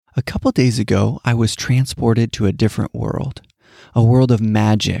A couple days ago, I was transported to a different world. A world of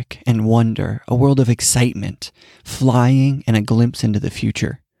magic and wonder, a world of excitement, flying, and a glimpse into the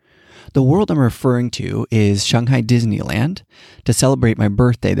future. The world I'm referring to is Shanghai Disneyland to celebrate my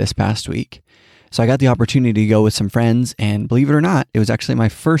birthday this past week. So I got the opportunity to go with some friends, and believe it or not, it was actually my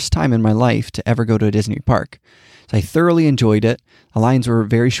first time in my life to ever go to a Disney park. So I thoroughly enjoyed it. The lines were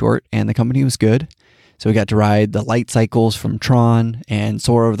very short and the company was good. So we got to ride the light cycles from Tron and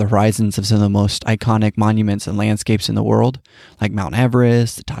soar over the horizons of some of the most iconic monuments and landscapes in the world, like Mount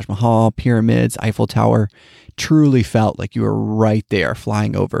Everest, the Taj Mahal, pyramids, Eiffel Tower. Truly felt like you were right there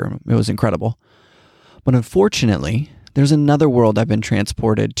flying over. It was incredible. But unfortunately, there's another world I've been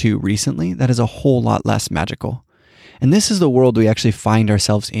transported to recently that is a whole lot less magical. And this is the world we actually find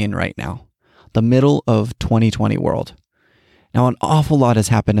ourselves in right now, the middle of 2020 world. Now, an awful lot has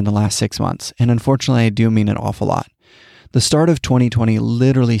happened in the last 6 months, and unfortunately, I do mean an awful lot. The start of 2020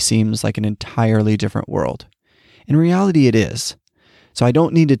 literally seems like an entirely different world. In reality, it is. So I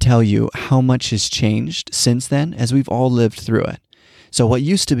don't need to tell you how much has changed since then, as we've all lived through it. So what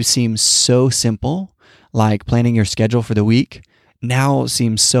used to seem so simple, like planning your schedule for the week, now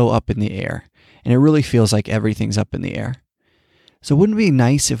seems so up in the air, and it really feels like everything's up in the air. So wouldn't it be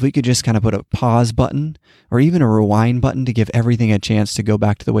nice if we could just kind of put a pause button or even a rewind button to give everything a chance to go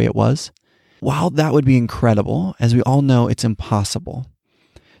back to the way it was? While that would be incredible, as we all know, it's impossible.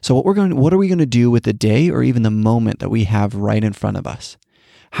 So what are we going to do with the day or even the moment that we have right in front of us?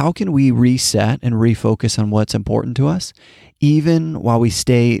 How can we reset and refocus on what's important to us, even while we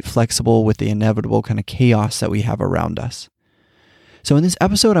stay flexible with the inevitable kind of chaos that we have around us? So in this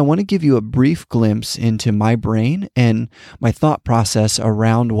episode, I want to give you a brief glimpse into my brain and my thought process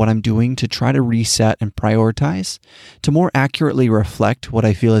around what I'm doing to try to reset and prioritize to more accurately reflect what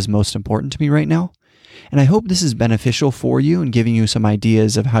I feel is most important to me right now. And I hope this is beneficial for you and giving you some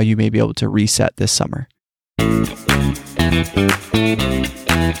ideas of how you may be able to reset this summer.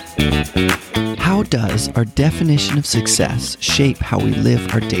 How does our definition of success shape how we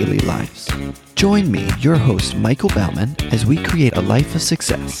live our daily lives? Join me, your host, Michael Bauman, as we create a life of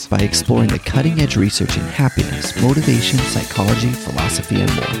success by exploring the cutting-edge research in happiness, motivation, psychology, philosophy,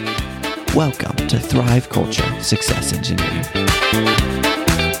 and more. Welcome to Thrive Culture Success Engineering.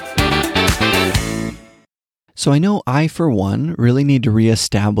 So I know I, for one, really need to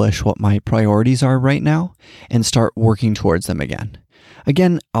reestablish what my priorities are right now and start working towards them again.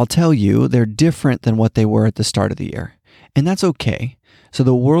 Again, I'll tell you, they're different than what they were at the start of the year. And that's okay. So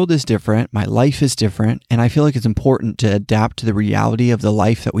the world is different, my life is different, and I feel like it's important to adapt to the reality of the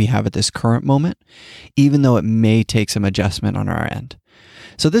life that we have at this current moment, even though it may take some adjustment on our end.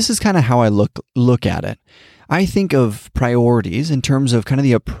 So this is kind of how I look at it. I think of priorities in terms of kind of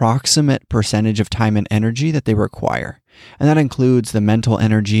the approximate percentage of time and energy that they require. And that includes the mental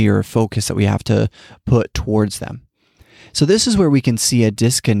energy or focus that we have to put towards them. So this is where we can see a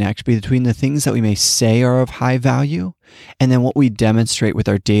disconnect between the things that we may say are of high value and then what we demonstrate with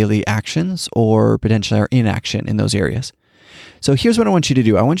our daily actions or potentially our inaction in those areas. So here's what I want you to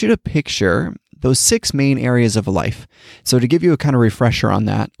do. I want you to picture those 6 main areas of life. So to give you a kind of refresher on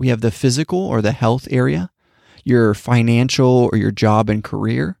that, we have the physical or the health area, your financial or your job and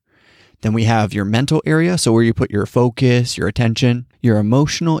career. Then we have your mental area, so where you put your focus, your attention, your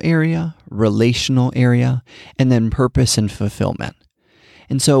emotional area, relational area, and then purpose and fulfillment.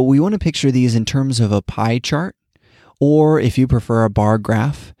 And so we want to picture these in terms of a pie chart, or if you prefer a bar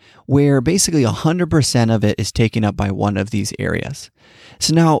graph, where basically 100% of it is taken up by one of these areas.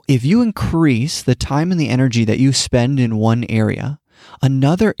 So now, if you increase the time and the energy that you spend in one area,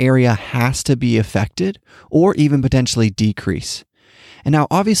 another area has to be affected or even potentially decrease. And now,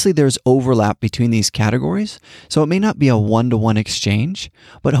 obviously, there's overlap between these categories, so it may not be a one-to-one exchange,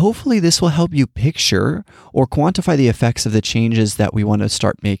 but hopefully this will help you picture or quantify the effects of the changes that we want to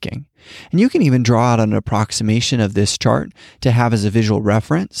start making. And you can even draw out an approximation of this chart to have as a visual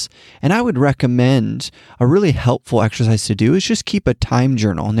reference. And I would recommend a really helpful exercise to do is just keep a time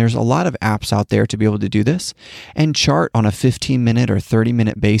journal. And there's a lot of apps out there to be able to do this and chart on a 15-minute or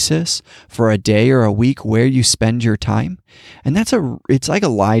 30-minute basis for a day or a week where you spend your time. And it's like a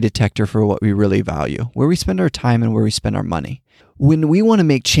lie detector for what we really value, where we spend our time and where we spend our money. When we want to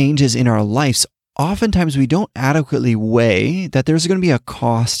make changes in our lives, oftentimes we don't adequately weigh that there's going to be a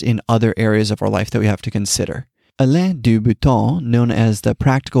cost in other areas of our life that we have to consider. Alain de Botton, known as the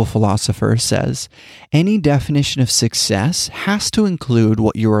practical philosopher, says, any definition of success has to include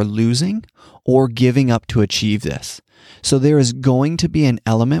what you are losing or giving up to achieve this. So there is going to be an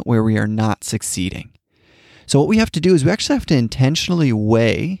element where we are not succeeding. So what we have to do is we actually have to intentionally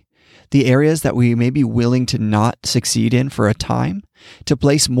weigh the areas that we may be willing to not succeed in for a time, to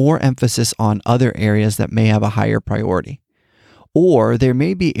place more emphasis on other areas that may have a higher priority. Or there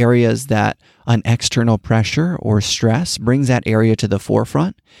may be areas that an external pressure or stress brings that area to the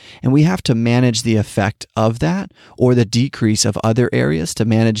forefront, and we have to manage the effect of that or the decrease of other areas to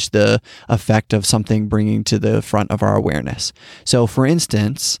manage the effect of something bringing to the front of our awareness. So for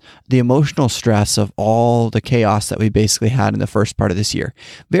instance, the emotional stress of all the chaos that we basically had in the first part of this year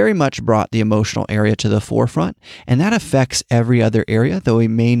very much brought the emotional area to the forefront, and that affects every other area, though we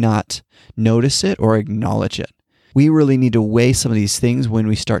may not notice it or acknowledge it. We really need to weigh some of these things when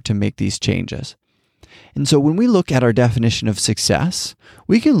we start to make these changes. And so when we look at our definition of success,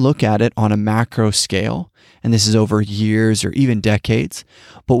 we can look at it on a macro scale, and this is over years or even decades,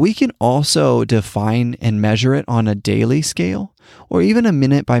 but we can also define and measure it on a daily scale or even a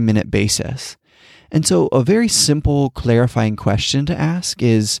minute-by-minute basis. And so a very simple clarifying question to ask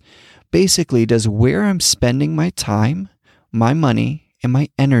is basically, does where I'm spending my time, my money, and my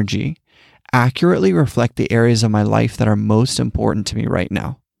energy accurately reflect the areas of my life that are most important to me right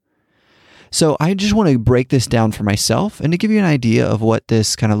now? So I just want to break this down for myself and to give you an idea of what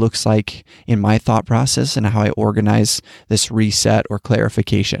this kind of looks like in my thought process and how I organize this reset or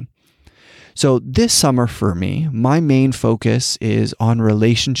clarification. So this summer for me, my main focus is on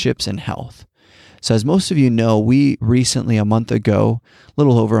relationships and health. So as most of you know, we recently, a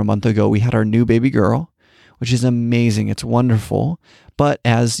little over a month ago, we had our new baby girl, which is amazing. It's wonderful. But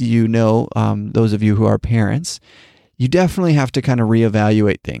as you know, those of you who are parents, you definitely have to kind of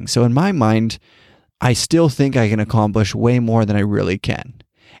reevaluate things. So in my mind, I still think I can accomplish way more than I really can.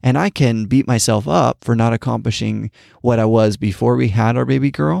 And I can beat myself up for not accomplishing what I was before we had our baby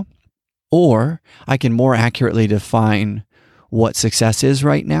girl, or I can more accurately define what success is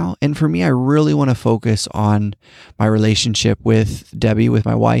right now. And for me, I really want to focus on my relationship with Debbie, with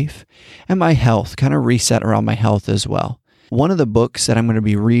my wife, and my health, kind of reset around my health as well. One of the books that I'm going to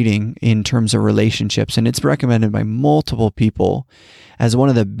be reading in terms of relationships, and it's recommended by multiple people as one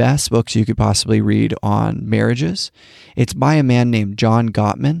of the best books you could possibly read on marriages. It's by a man named John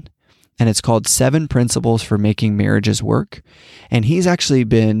Gottman, and it's called 7 Principles for Making Marriages Work. And he's actually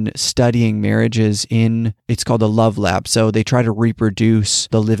been studying marriages it's called the Love Lab. So they try to reproduce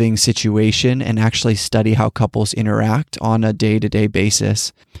the living situation and actually study how couples interact on a day-to-day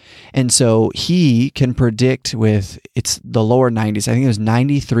basis. And so he can predict it's the lower 90s, I think it was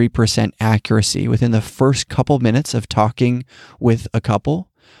 93% accuracy within the first couple minutes of talking with a couple,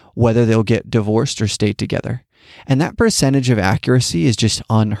 whether they'll get divorced or stay together. And that percentage of accuracy is just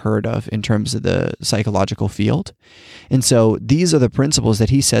unheard of in terms of the psychological field. And so these are the principles that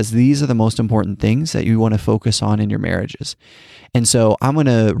he says, these are the most important things that you want to focus on in your marriages. And so I'm going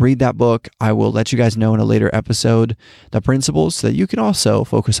to read that book. I will let you guys know in a later episode the principles so that you can also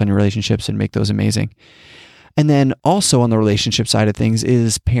focus on your relationships and make those amazing. And then also on the relationship side of things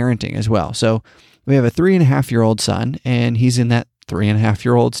is parenting as well. So we have a 3.5-year-old son, and he's in that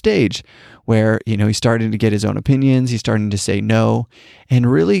 3.5-year-old stage where, he's starting to get his own opinions. He's starting to say no, and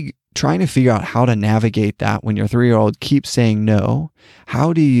really trying to figure out how to navigate that when your 3-year-old keeps saying no.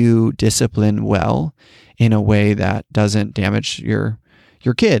 How do you discipline well in a way that doesn't damage your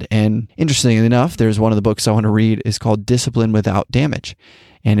kid? And interestingly enough, there's one of the books I want to read is called Discipline Without Damage,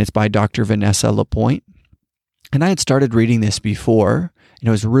 and it's by Dr. Vanessa LaPointe. And I had started reading this before, and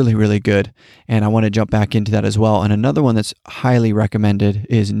it was really, really good. And I want to jump back into that as well. And another one that's highly recommended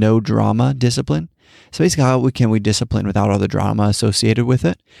is No Drama Discipline. So basically, how can we discipline without all the drama associated with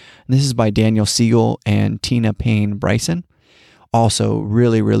it? And this is by Daniel Siegel and Tina Payne Bryson. Also,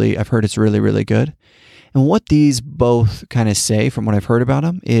 really, really, I've heard it's really, really good. And what these both kind of say from what I've heard about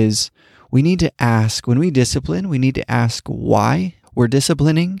them is we need to ask, when we discipline, we need to ask why we're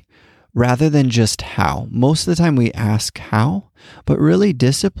disciplining, rather than just how. Most of the time we ask how, but really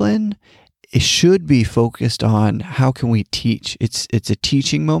discipline, it should be focused on how can we teach. It's a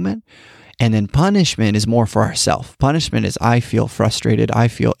teaching moment. And then punishment is more for ourselves. Punishment is I feel frustrated, I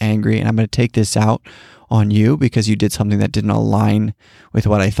feel angry, and I'm going to take this out on you because you did something that didn't align with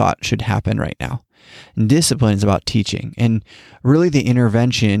what I thought should happen right now. And discipline is about teaching. And really the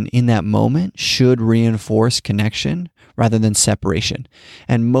intervention in that moment should reinforce connection rather than separation.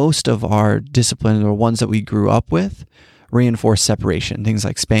 And most of our disciplines, or ones that we grew up with, reinforce separation, things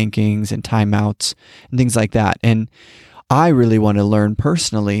like spankings and timeouts and things like that. And I really want to learn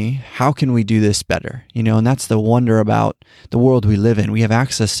personally, how can we do this better? And that's the wonder about the world we live in. We have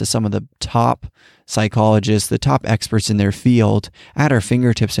access to some of the top psychologists, the top experts in their field at our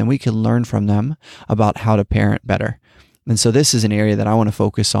fingertips, and we can learn from them about how to parent better. And so this is an area that I want to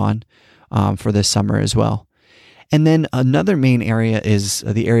focus on for this summer as well. And then another main area is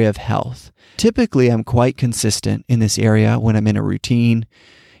the area of health. Typically, I'm quite consistent in this area when I'm in a routine,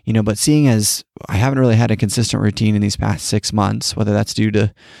 but seeing as I haven't really had a consistent routine in these past 6 months, whether that's due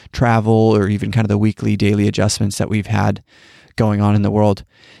to travel or even kind of the weekly, daily adjustments that we've had going on in the world,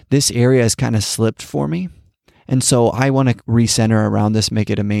 this area has kind of slipped for me. And so I want to recenter around this, make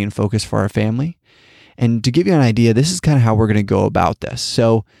it a main focus for our family. And to give you an idea, this is kind of how we're going to go about this.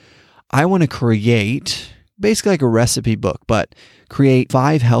 So I want to create basically like a recipe book, but create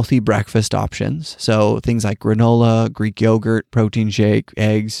 5 healthy breakfast options. So things like granola, Greek yogurt, protein shake,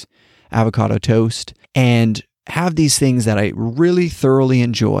 eggs, avocado toast, and have these things that I really thoroughly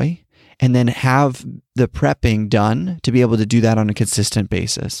enjoy, and then have the prepping done to be able to do that on a consistent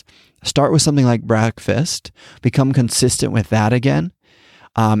basis. Start with something like breakfast, become consistent with that again,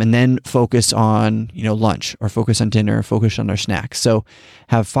 and then focus on, lunch, or focus on dinner, focus on our snacks. So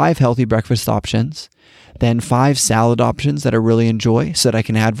have 5 healthy breakfast options, then 5 salad options that I really enjoy so that I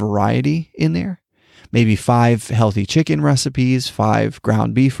can add variety in there. Maybe 5 healthy chicken recipes, 5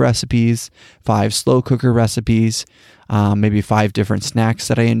 ground beef recipes, 5 slow cooker recipes, maybe 5 different snacks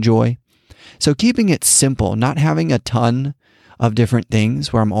that I enjoy. So keeping it simple, not having a ton of different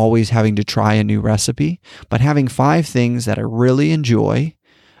things where I'm always having to try a new recipe, but having 5 things that I really enjoy,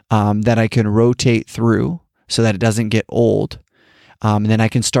 that I can rotate through so that it doesn't get old. And then I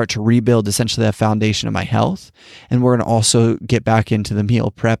can start to rebuild essentially the foundation of my health. And we're going to also get back into the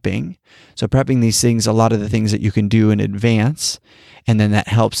meal prepping. So prepping these things, a lot of the things that you can do in advance, and then that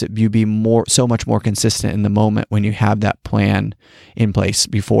helps you be so much more consistent in the moment when you have that plan in place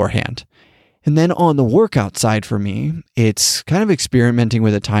beforehand. And then on the workout side for me, it's kind of experimenting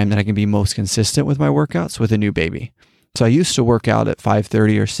with a time that I can be most consistent with my workouts with a new baby. So I used to work out at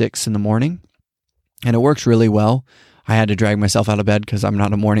 5:30 or 6 in the morning, and it works really well. I had to drag myself out of bed because I'm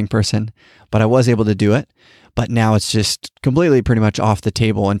not a morning person, but I was able to do it. But now it's just completely pretty much off the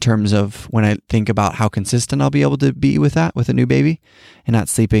table in terms of when I think about how consistent I'll be able to be with that with a new baby and not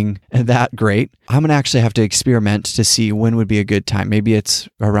sleeping that great. I'm going to actually have to experiment to see when would be a good time. Maybe it's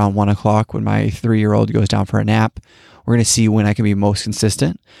around 1 o'clock when my 3-year-old goes down for a nap. We're going to see when I can be most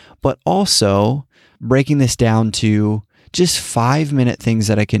consistent, but also breaking this down to just 5-minute things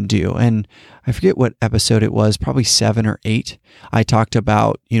that I can do. And I forget what episode it was, probably 7 or 8. I talked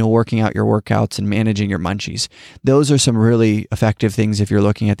about, working out your workouts and managing your munchies. Those are some really effective things if you're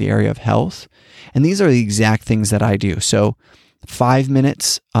looking at the area of health. And these are the exact things that I do. So 5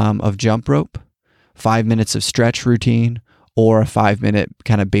 minutes of jump rope, 5 minutes of stretch routine, or a 5-minute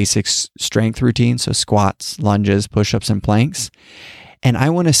kind of basic strength routine. So squats, lunges, push-ups, and planks. And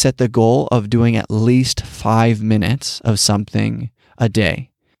I want to set the goal of doing at least 5 minutes of something a day.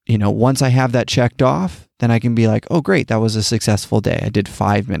 Once I have that checked off, then I can be like, oh, great, that was a successful day. I did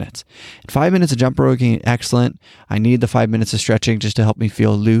 5 minutes. And 5 minutes of jump roping, excellent. I need the 5 minutes of stretching just to help me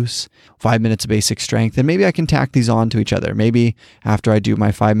feel loose. 5 minutes of basic strength. And maybe I can tack these on to each other. Maybe after I do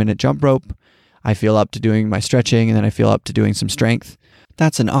my 5-minute jump rope, I feel up to doing my stretching, and then I feel up to doing some strength.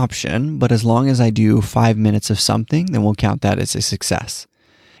 That's an option, but as long as I do 5 minutes of something, then we'll count that as a success.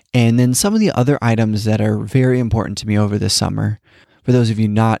 And then some of the other items that are very important to me over the summer, for those of you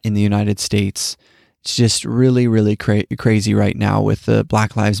not in the United States, it's just really, really crazy right now with the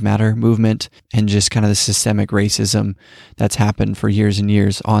Black Lives Matter movement and just kind of the systemic racism that's happened for years and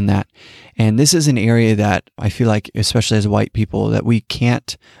years on that. And this is an area that I feel like, especially as white people, that we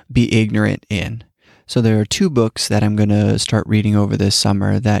can't be ignorant in. So there are 2 books that I'm going to start reading over this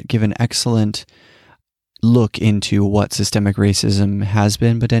summer that give an excellent look into what systemic racism has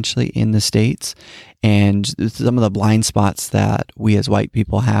been potentially in the States and some of the blind spots that we as white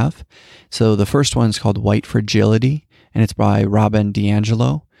people have. So the first one is called White Fragility, and it's by Robin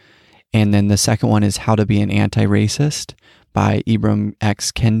DiAngelo. And then the second one is How to Be an Anti-Racist by Ibram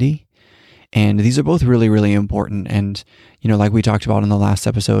X. Kendi. And these are both really, really important. And, like we talked about in the last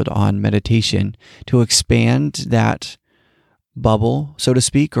episode on meditation, to expand that bubble, so to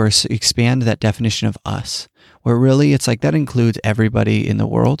speak, or expand that definition of us, where really it's like that includes everybody in the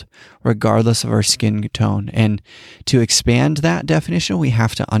world, regardless of our skin tone. And to expand that definition, we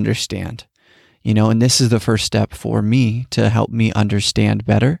have to understand, and this is the first step for me to help me understand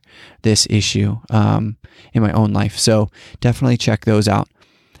better this issue in my own life. So definitely check those out.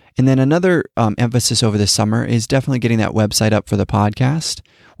 And then another emphasis over the summer is definitely getting that website up for the podcast.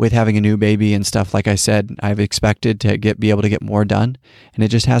 With having a new baby and stuff, like I said, I've expected to be able to get more done, and it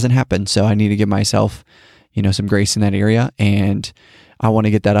just hasn't happened. So I need to give myself, some grace in that area, and I want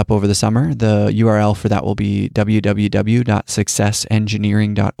to get that up over the summer. The URL for that will be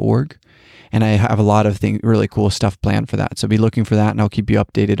www.successengineering.org, and I have a lot of really cool stuff planned for that. So be looking for that, and I'll keep you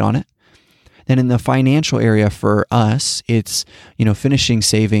updated on it. Then in the financial area for us, it's, finishing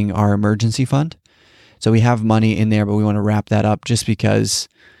saving our emergency fund. So we have money in there, but we want to wrap that up just because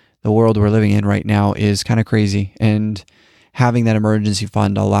the world we're living in right now is kind of crazy. And having that emergency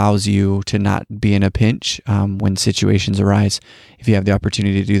fund allows you to not be in a pinch when situations arise, if you have the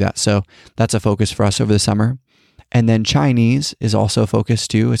opportunity to do that. So that's a focus for us over the summer. And then Chinese is also a focus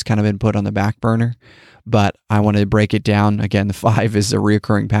too. It's kind of been put on the back burner, but I want to break it down. Again, the 5 is a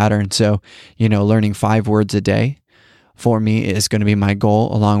reoccurring pattern. So, learning 5 words a day for me is going to be my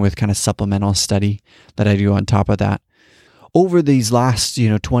goal, along with kind of supplemental study that I do on top of that. Over these last,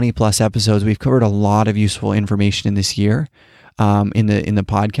 20 plus episodes, we've covered a lot of useful information in this year in the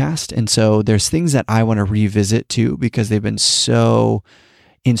podcast. And so there's things that I want to revisit too, because they've been so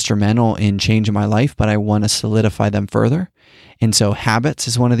instrumental in changing my life, but I want to solidify them further. And so habits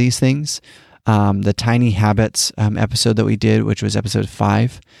is one of these things. The tiny habits episode that we did, which was episode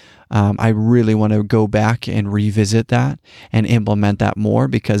 5, I really want to go back and revisit that and implement that more,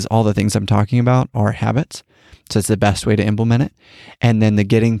 because all the things I'm talking about are habits. So it's the best way to implement it. And then the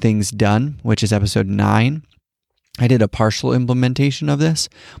getting things done, which is episode 9. I did a partial implementation of this,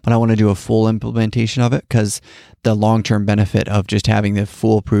 but I want to do a full implementation of it, because the long-term benefit of just having the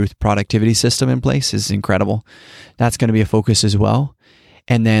foolproof productivity system in place is incredible. That's going to be a focus as well.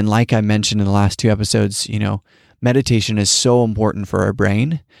 And then, like I mentioned in the last 2 episodes, meditation is so important for our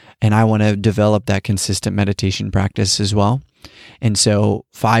brain, and I want to develop that consistent meditation practice as well. And so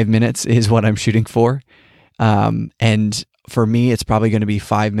 5 minutes is what I'm shooting for. And for me, it's probably going to be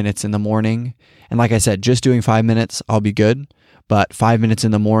 5 minutes in the morning. And like I said, just doing 5 minutes, I'll be good. But 5 minutes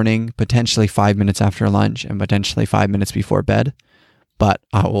in the morning, potentially 5 minutes after lunch, and potentially 5 minutes before bed. But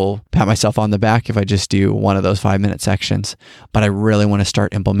I will pat myself on the back if I just do one of those 5-minute sections. But I really want to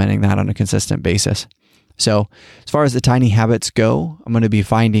start implementing that on a consistent basis. So as far as the tiny habits go, I'm going to be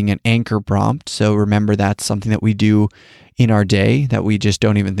finding an anchor prompt. So remember, that's something that we do in our day that we just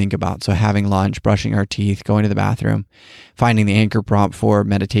don't even think about. So having lunch, brushing our teeth, going to the bathroom, finding the anchor prompt for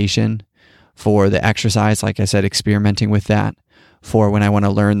meditation, for the exercise, like I said, experimenting with that, for when I want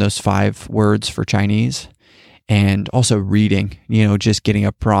to learn those 5 words for Chinese, and also reading, just getting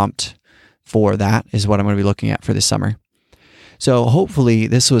a prompt for that is what I'm going to be looking at for this summer. So hopefully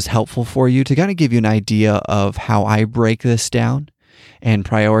this was helpful for you to kind of give you an idea of how I break this down and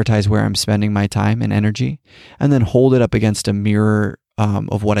prioritize where I'm spending my time and energy, and then hold it up against a mirror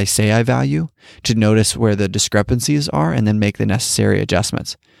of what I say I value to notice where the discrepancies are, and then make the necessary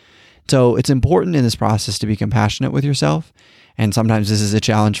adjustments. So it's important in this process to be compassionate with yourself, and sometimes this is a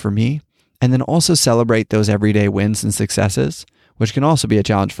challenge for me, and then also celebrate those everyday wins and successes, which can also be a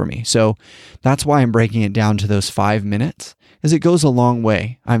challenge for me. So that's why I'm breaking it down to those 5 minutes, as it goes a long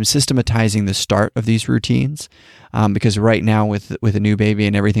way. I'm systematizing the start of these routines because right now with a new baby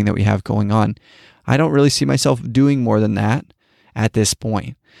and everything that we have going on, I don't really see myself doing more than that at this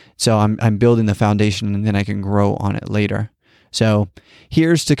point. So I'm building the foundation, and then I can grow on it later. So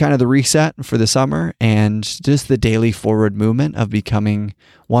here's to kind of the reset for the summer, and just the daily forward movement of becoming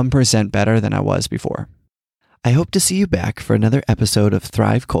 1% better than I was before. I hope to see you back for another episode of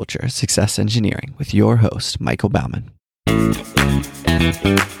Thrive Culture Success Engineering with your host, Michael Bauman.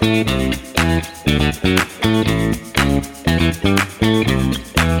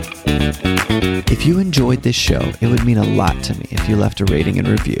 If you enjoyed this show, it would mean a lot to me if you left a rating and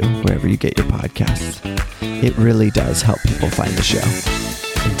review wherever you get your podcasts. It really does help people find the show.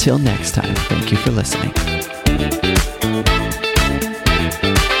 Until next time, thank you for listening.